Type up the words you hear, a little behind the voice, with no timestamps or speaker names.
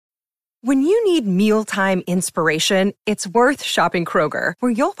When you need mealtime inspiration, it's worth shopping Kroger,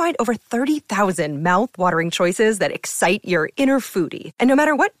 where you'll find over 30,000 mouth-watering choices that excite your inner foodie. And no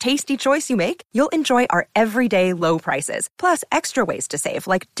matter what tasty choice you make, you'll enjoy our everyday low prices, plus extra ways to save,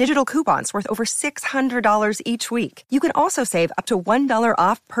 like digital coupons worth over $600 each week. You can also save up to $1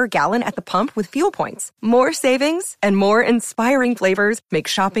 off per gallon at the pump with fuel points. More savings and more inspiring flavors make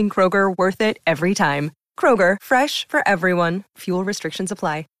shopping Kroger worth it every time. Kroger, fresh for everyone. Fuel restrictions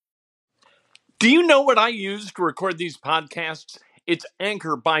apply. Do you know what I use to record these podcasts? It's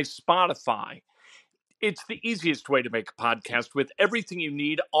Anchor by Spotify. It's the easiest way to make a podcast with everything you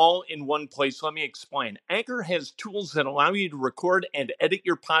need all in one place. Let me explain. Anchor has tools that allow you to record and edit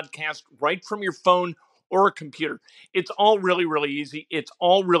your podcast right from your phone or a computer. It's all really, really easy. It's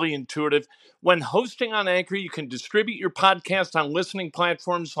all really intuitive. When hosting on Anchor, you can distribute your podcast on listening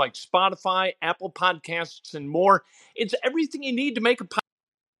platforms like Spotify, Apple Podcasts, and more. It's everything you need to make a podcast.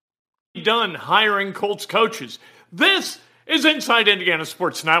 Done hiring Colts coaches. This is Inside Indiana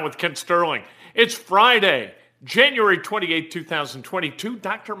Sports Now with Kent Sterling. It's Friday, January 28, 2022.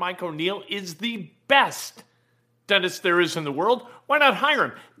 Dr. Mike O'Neill is the best dentist there is in the world. Why not hire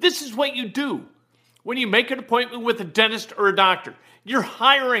him? This is what you do when you make an appointment with a dentist or a doctor. You're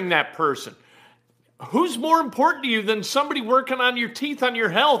hiring that person. Who's more important to you than somebody working on your teeth, on your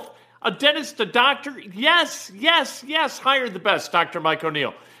health? A dentist, a doctor? Yes, hire the best, Dr. Mike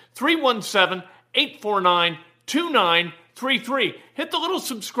O'Neill. 317-849-2933. Hit the little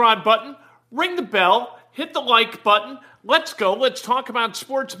subscribe button, ring the bell, hit the like button. Let's go. Let's talk about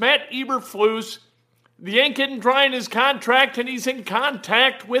sports. Matt Eberflus, the Yank isn't drying his contract, and he's in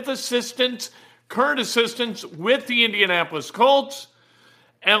contact with current assistants with the Indianapolis Colts.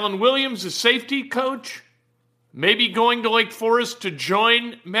 Alan Williams, a safety coach, maybe going to Lake Forest to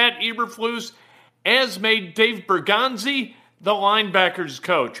join Matt Eberflus, as made Dave Berganzi the linebackers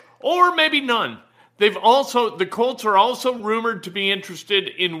coach, or maybe none. The Colts are also rumored to be interested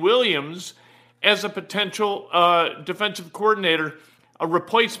in Williams as a potential defensive coordinator, a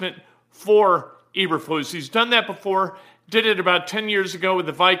replacement for Eberflus. He's done that before, did it about 10 years ago with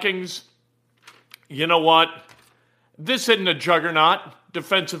the Vikings. You know what? This isn't a juggernaut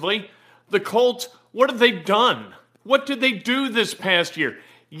defensively. The Colts, what have they done? What did they do this past year?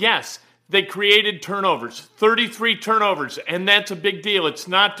 Yes, they created turnovers, 33 turnovers, and that's a big deal. It's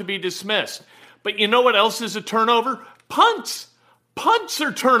not to be dismissed. But you know what else is a turnover? Punts. Punts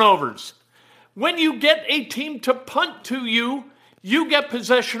are turnovers. When you get a team to punt to you, you get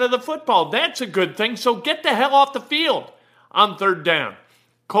possession of the football. That's a good thing, so get the hell off the field on third down.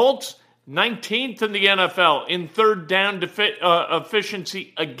 Colts, 19th in the NFL in third down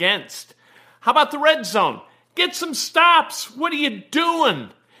efficiency against. How about the red zone? Get some stops. What are you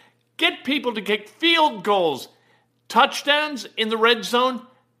doing? Get people to kick field goals. Touchdowns in the red zone.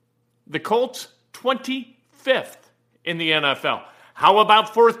 The Colts, 25th in the NFL. How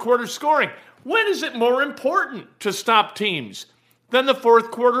about fourth quarter scoring? When is it more important to stop teams than the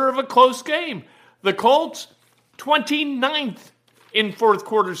fourth quarter of a close game? The Colts, 29th in fourth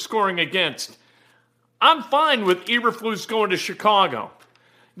quarter scoring against. I'm fine with Eberflus going to Chicago.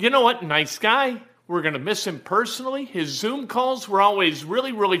 You know what? Nice guy. We're going to miss him personally. His Zoom calls were always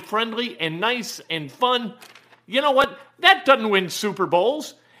really, really friendly and nice and fun. You know what? That doesn't win Super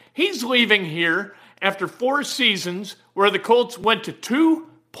Bowls. He's leaving here after 4 seasons where the Colts went to 2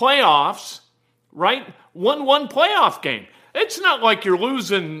 playoffs, right? Won 1 playoff game. It's not like you're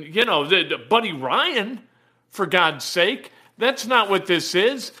losing, Buddy Ryan, for God's sake. That's not what this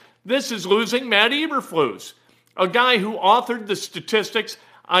is. This is losing Matt Eberflus, a guy who authored the statistics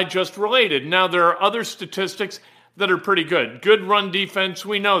I just related. Now, there are other statistics that are pretty good. Good run defense,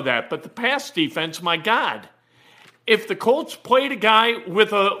 we know that. But the pass defense, my God. If the Colts played a guy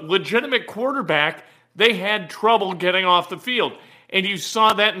with a legitimate quarterback, they had trouble getting off the field. And you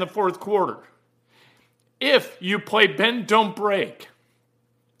saw that in the fourth quarter. If you play bend, don't break,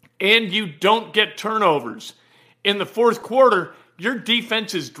 and you don't get turnovers in the fourth quarter, your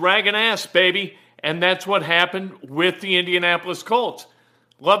defense is dragging ass, baby. And that's what happened with the Indianapolis Colts.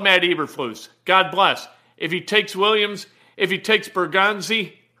 Love Matt Eberflus. God bless. If he takes Williams, if he takes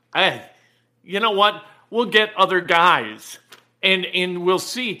Berganzi, you know what? We'll get other guys. And we'll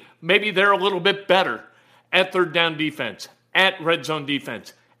see. Maybe they're a little bit better at third down defense, at red zone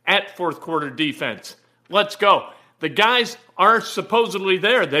defense, at fourth quarter defense. Let's go. The guys are supposedly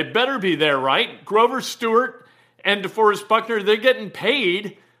there. They better be there, right? Grover Stewart and DeForest Buckner, they're getting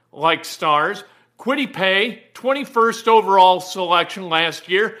paid like stars. Kwity Paye, 21st overall selection last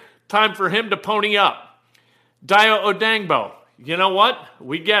year. Time for him to pony up. Dayo Odangbo, you know what?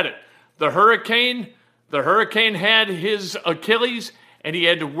 We get it. The Hurricane had his Achilles, and he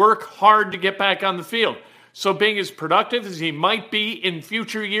had to work hard to get back on the field. So being as productive as he might be in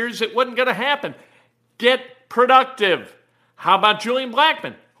future years, it wasn't going to happen. Get productive. How about Julian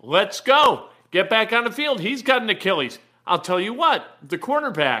Blackmon? Let's go. Get back on the field. He's got an Achilles. I'll tell you what, the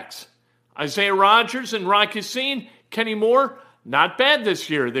cornerbacks, Isaiah Rodgers and Rock Ya-Sin, Kenny Moore, not bad this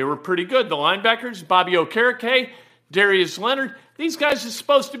year. They were pretty good. The linebackers, Bobby Okereke, Darius Leonard, these guys are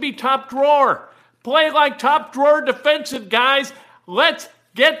supposed to be top drawer. Play like top drawer defensive guys. Let's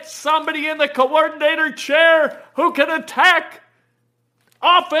get somebody in the coordinator chair who can attack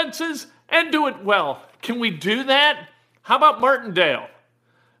offenses and do it well. Can we do that? How about Martindale,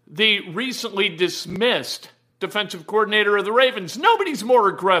 the recently dismissed defensive coordinator of the Ravens? Nobody's more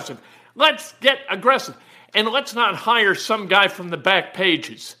aggressive. Let's get aggressive. And let's not hire some guy from the back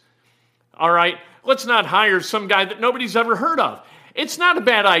pages. All right? Let's not hire some guy that nobody's ever heard of. It's not a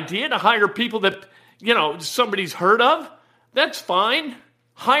bad idea to hire people that, somebody's heard of. That's fine.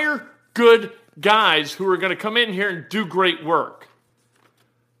 Hire good guys who are going to come in here and do great work.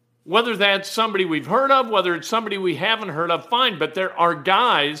 Whether that's somebody we've heard of, whether it's somebody we haven't heard of, fine. But there are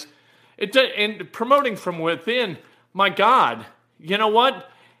guys, and promoting from within, my God, you know what?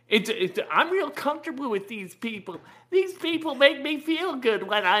 I'm real comfortable with these people. These people make me feel good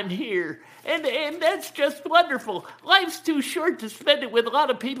when I'm here. And that's just wonderful. Life's too short to spend it with a lot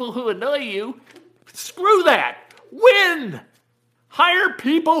of people who annoy you. Screw that. Win. Hire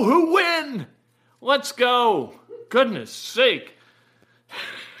people who win. Let's go. Goodness sake.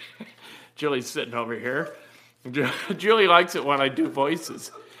 Julie's sitting over here. Julie likes it when I do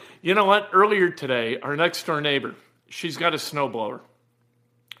voices. You know what? Earlier today, our next door neighbor, she's got a snowblower.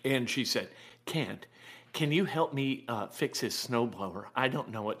 And she said, Kent, can you help me fix his snowblower? I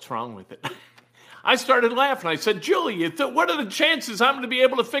don't know what's wrong with it. I started laughing. I said, Julie, what are the chances I'm going to be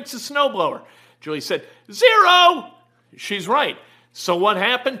able to fix a snowblower? Julie said, 0. She's right. So what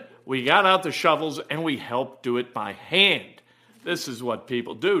happened? We got out the shovels and we helped do it by hand. This is what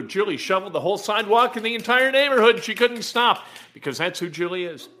people do. Julie shoveled the whole sidewalk in the entire neighborhood. She couldn't stop because that's who Julie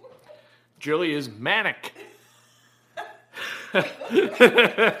is. Julie is manic.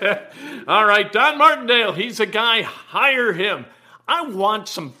 All right, Don Martindale, he's a guy, hire him. I want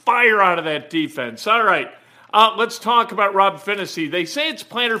some fire out of that defense. All right, let's talk about Rob Phinisee. They say it's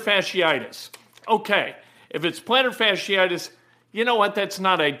plantar fasciitis. Okay, if it's plantar fasciitis, you know what, that's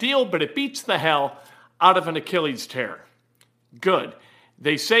not ideal, but it beats the hell out of an Achilles tear. Good.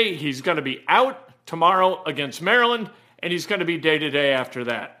 They say he's going to be out tomorrow against Maryland, and he's going to be day-to-day after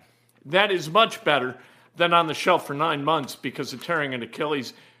that. That is much better than on the shelf for 9 months because of tearing an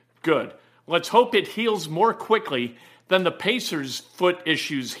Achilles. Good. Let's hope it heals more quickly than the Pacers' foot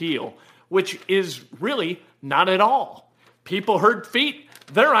issues heal, which is really not at all. People hurt feet,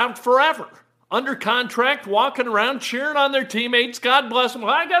 they're out forever. Under contract, walking around, cheering on their teammates. God bless them.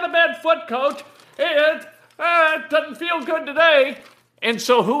 I got a bad foot, coach. It doesn't feel good today. And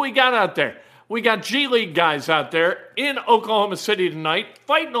so who we got out there? We got G League guys out there in Oklahoma City tonight,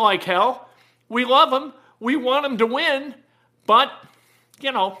 fighting like hell. We love them. We want them to win. But,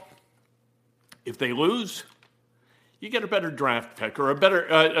 if they lose, you get a better draft pick or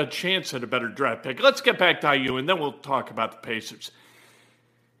a chance at a better draft pick. Let's get back to IU, and then we'll talk about the Pacers.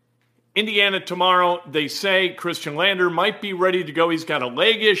 Indiana tomorrow, they say Christian Lander might be ready to go. He's got a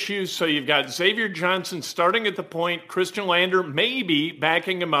leg issue, so you've got Xavier Johnson starting at the point. Christian Lander maybe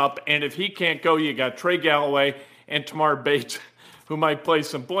backing him up, and if he can't go, you got Trey Galloway and Tamar Bates, who might play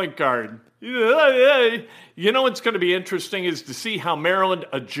some point guard. You know what's going to be interesting is to see how Maryland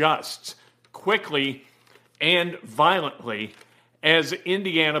adjusts quickly and violently as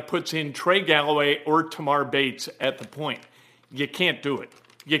Indiana puts in Trey Galloway or Tamar Bates at the point. You can't do it.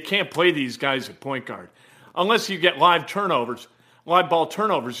 You can't play these guys at point guard. Unless you get live ball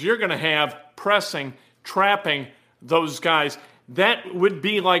turnovers, you're going to have pressing, trapping those guys. That would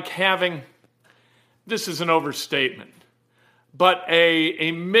be like having, this is an overstatement, but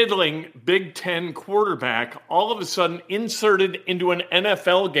a middling Big Ten quarterback all of a sudden inserted into an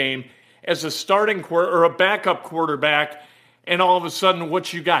NFL game as a starting or a backup quarterback, and all of a sudden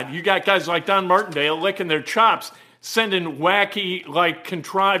what you got? You got guys like Don Martindale licking their chops, sending wacky,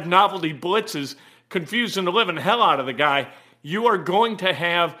 contrived novelty blitzes, confusing the living hell out of the guy. You are going to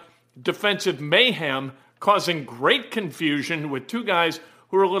have defensive mayhem causing great confusion with two guys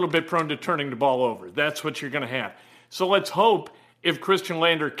who are a little bit prone to turning the ball over. That's what you're going to have. So let's hope if Christian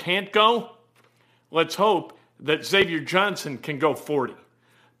Lander can't go, let's hope that Xavier Johnson can go 40.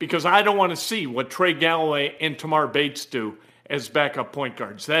 Because I don't want to see what Trey Galloway and Tamar Bates do as backup point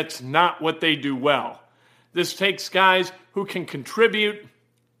guards. That's not what they do well. This takes guys who can contribute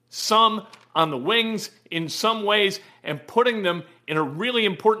some on the wings in some ways, and putting them in a really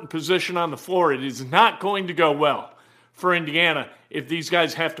important position on the floor. It is not going to go well for Indiana if these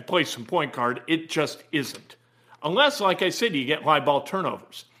guys have to play some point guard. It just isn't. Unless, like I said, you get live ball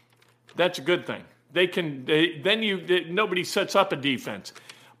turnovers. That's a good thing. Nobody sets up a defense.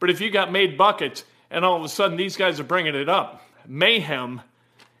 But if you got made buckets and all of a sudden these guys are bringing it up, mayhem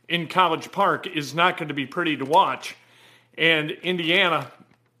in College Park is not going to be pretty to watch. And Indiana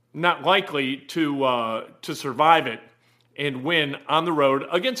not likely to survive it and win on the road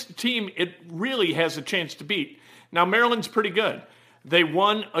against a team it really has a chance to beat. Now, Maryland's pretty good. They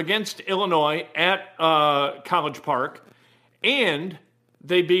won against Illinois at College Park, and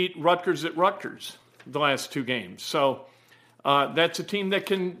they beat Rutgers at Rutgers the last two games. So that's a team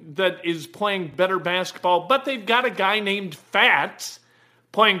that is playing better basketball, but they've got a guy named Fats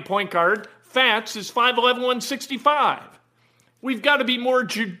playing point guard. Fats is 5'11", 165. We've got to be more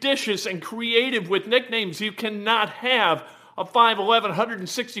judicious and creative with nicknames. You cannot have a 5'11",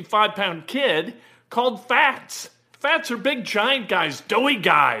 165-pound kid called Fats. Fats are big, giant guys, doughy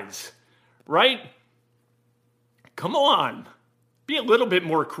guys, right? Come on. Be a little bit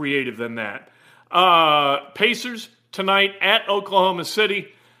more creative than that. Pacers tonight at Oklahoma City.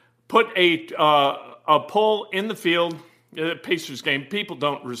 Put a poll in the field. Pacers game. People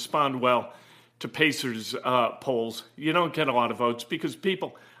don't respond well to Pacers polls. You don't get a lot of votes because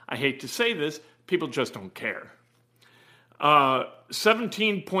people, I hate to say this, people just don't care.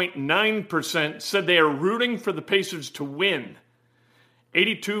 17.9% said they are rooting for the Pacers to win.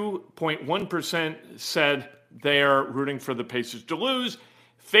 82.1% said they are rooting for the Pacers to lose.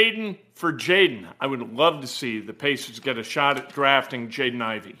 Fading for Jaden. I would love to see the Pacers get a shot at drafting Jaden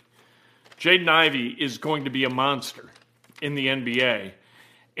Ivey. Jaden Ivey is going to be a monster in the NBA.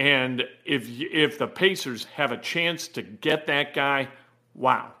 And if the Pacers have a chance to get that guy,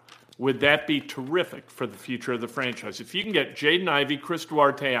 wow, would that be terrific for the future of the franchise? If you can get Jaden Ivey, Chris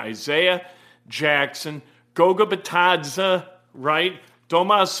Duarte, Isaiah Jackson, Goga Batadze, right,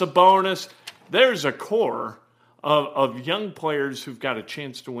 Domas Sabonis, there's a core of young players who've got a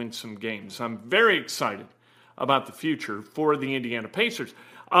chance to win some games. I'm very excited about the future for the Indiana Pacers.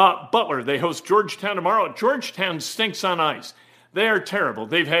 Butler, they host Georgetown tomorrow. Georgetown stinks on ice. They are terrible.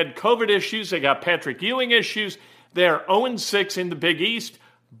 They've had COVID issues. They got Patrick Ewing issues. They are 0-6 in the Big East.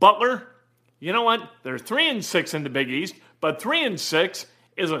 Butler, you know what? They're 3-6 in the Big East, but 3-6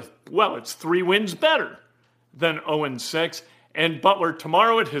 is it's 3 wins better than 0-6. And Butler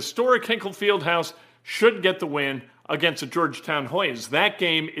tomorrow at historic Hinkle Fieldhouse should get the win against the Georgetown Hoyas. That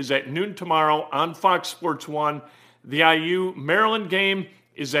game is at noon tomorrow on Fox Sports 1. The IU-Maryland game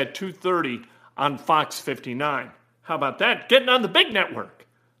is at 2:30 on Fox 59. How about that? Getting on the big network.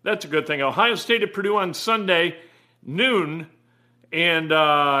 That's a good thing. Ohio State at Purdue on Sunday, noon, and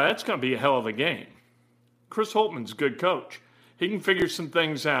that's going to be a hell of a game. Chris Holtman's a good coach. He can figure some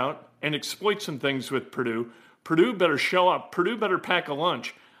things out and exploit some things with Purdue. Purdue better show up. Purdue better pack a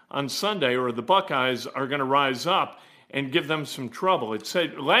lunch on Sunday, or the Buckeyes are going to rise up and give them some trouble. It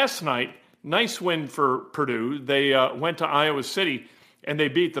said last night, nice win for Purdue. They went to Iowa City, and they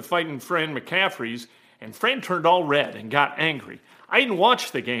beat the fighting Fran McCaffreys, and Fran turned all red and got angry. I didn't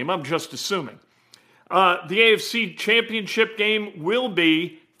watch the game. I'm just assuming. The AFC Championship game will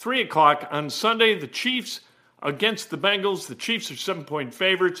be 3 o'clock on Sunday. The Chiefs against the Bengals. The Chiefs are 7-point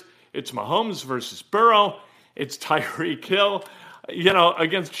favorites. It's Mahomes versus Burrow. It's Tyreek Hill,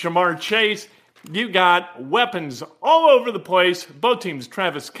 against Jamar Chase. You got weapons all over the place. Both teams,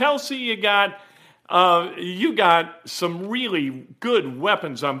 Travis Kelce, you got some really good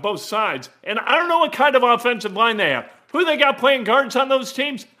weapons on both sides. And I don't know what kind of offensive line they have. Who they got playing guards on those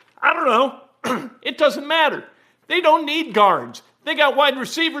teams? I don't know. It doesn't matter. They don't need guards. They got wide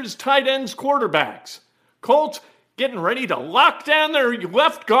receivers, tight ends, quarterbacks. Colts getting ready to lock down their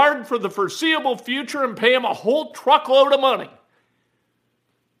left guard for the foreseeable future and pay him a whole truckload of money.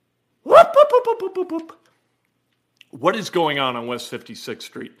 Whoop, whoop, whoop, whoop, whoop, whoop. What is going on West 56th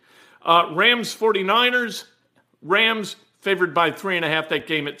Street? Rams 49ers. Rams favored by 3.5. That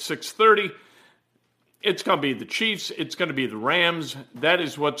game at 6:30. It's going to be the Chiefs. It's going to be the Rams. That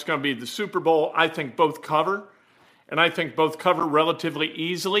is what's going to be the Super Bowl. I think both cover, and I think both cover relatively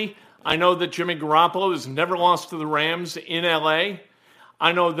easily. I know that Jimmy Garoppolo has never lost to the Rams in L.A.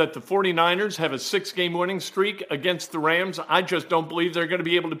 I know that the 49ers have a 6-game winning streak against the Rams. I just don't believe they're going to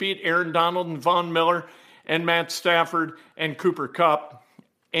be able to beat Aaron Donald and Von Miller and Matt Stafford and Cooper Kupp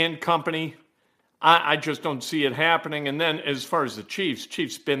and company. I just don't see it happening. And then as far as the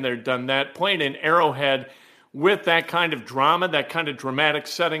Chiefs been there, done that. Playing in Arrowhead with that kind of drama, that kind of dramatic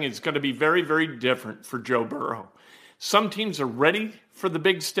setting is going to be very, very different for Joe Burrow. Some teams are ready for the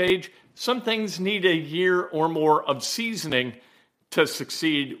big stage. Some things need a year or more of seasoning to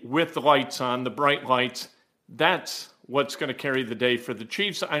succeed with the lights on, the bright lights. That's what's going to carry the day for the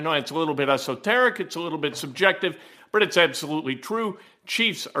Chiefs. I know it's a little bit esoteric, it's a little bit subjective, but it's absolutely true.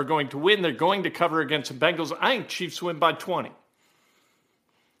 Chiefs are going to win. They're going to cover against the Bengals. I think Chiefs win by 20.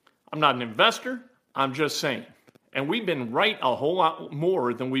 I'm not an investor. I'm just saying. And we've been right a whole lot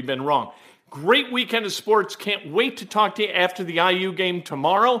more than we've been wrong. Great weekend of sports. Can't wait to talk to you after the IU game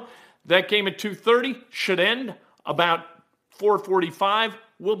tomorrow. That game at 2:30 should end about 4:45.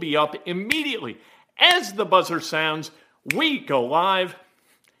 We'll be up immediately. As the buzzer sounds, we go live.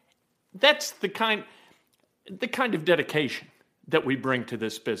 That's the kind of dedication that we bring to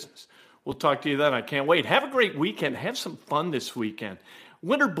this business. We'll talk to you then. I can't wait. Have a great weekend. Have some fun this weekend.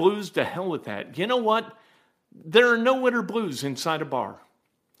 Winter blues, to hell with that. You know what? There are no winter blues inside a bar.